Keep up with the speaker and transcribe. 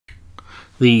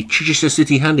The Chichester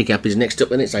City Handicap is next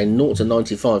up, and it's a 0 to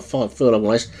 95 5 furlong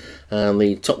race. And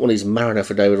the top one is Mariner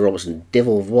for David Robertson,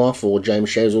 Devil Voir for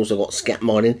James Shaw's also got Scat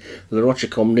Mining, La Rocha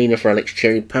Comnina for Alex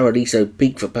Cherry, Paradiso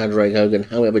Peak for Padraig Hogan,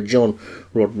 However John,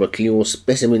 Rod McClure,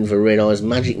 Specimen for Red Eyes,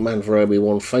 Magic Man for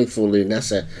Obi-Wan, Faithful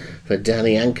Lunasa for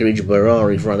Danny, Anchorage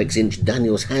Barari for Alex Inch,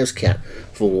 Daniel's Housecat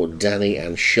for Danny,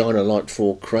 and Shine a Light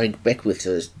for Craig Beckwith.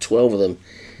 So there's 12 of them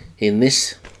in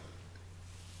this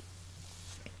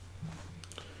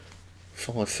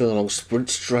 5 furlong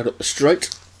sprint straight up the straight.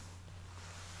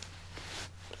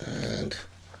 And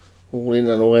all in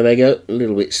and away they go. A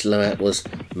little bit slow out was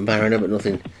Mariner, but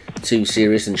nothing too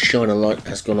serious, and Shine a Light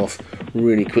has gone off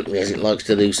really quickly as it likes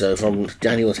to do so. From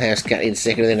Daniel's Housecat in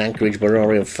second, then Anchorage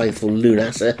Barari and Faithful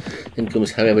Lunasa. Then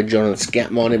comes However John and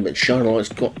Scat Mining, but Shine a Light's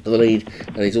got the lead,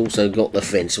 and he's also got the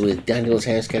fence with Daniel's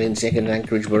Housecat in second and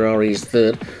Anchorage Barari is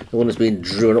third. The one that's been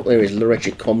driven up there is La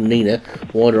Rocha Comnina.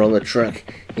 Wider on the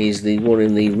track is the one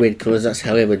in the red colours. That's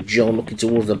However John, looking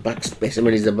towards the back.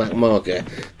 Specimen is the back marker,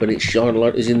 but it's Shine a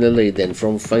Light who's in the lead then,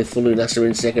 from Faithful Lunasa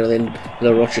in second, and then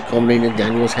La Rocha Comnina,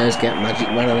 Daniel's Housecat, Magic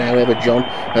Man and However John,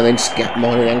 and then Scat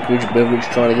Mining, Anchorage Beverage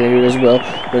trying to get in as well,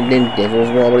 and then Devil's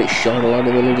War, but it's Shine a Light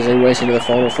in the lead as they race into the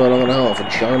final furlong and a half,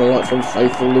 and Shine a Light from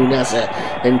Faithful Lunasa.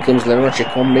 Then comes La Rocha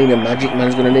Comnina, Magic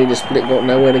Man's going to need a split, got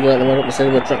nowhere to go at the moment up the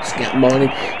centre of the track. Scat Mining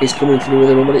is coming through with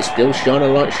him, but it's still Shine a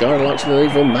Light. Shine a Light's in the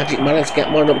lead from Magic Man and Scat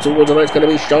Mining up towards the right. It's going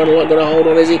to be Shine a Light going to hold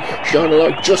on, is he? Shine a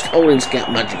Light just holding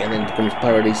Scat Magic, and then comes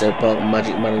Paradiso Park,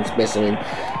 Magic Man and Specimen,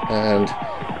 and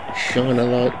Shine a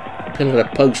Light pillar to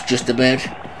post just about.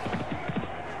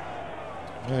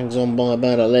 Hangs on by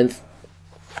about a length.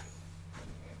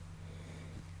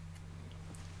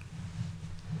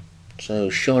 So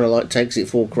Shine a Light takes it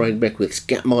for Craig Beckwith,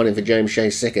 Scat Mining for James Shea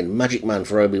second, Magic Man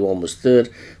for Obi-Wan was third,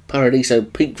 Paradiso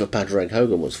Peak for Padraig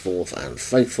Hogan was fourth, and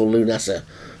Faithful Lunasa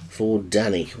for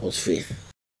Danny was fifth.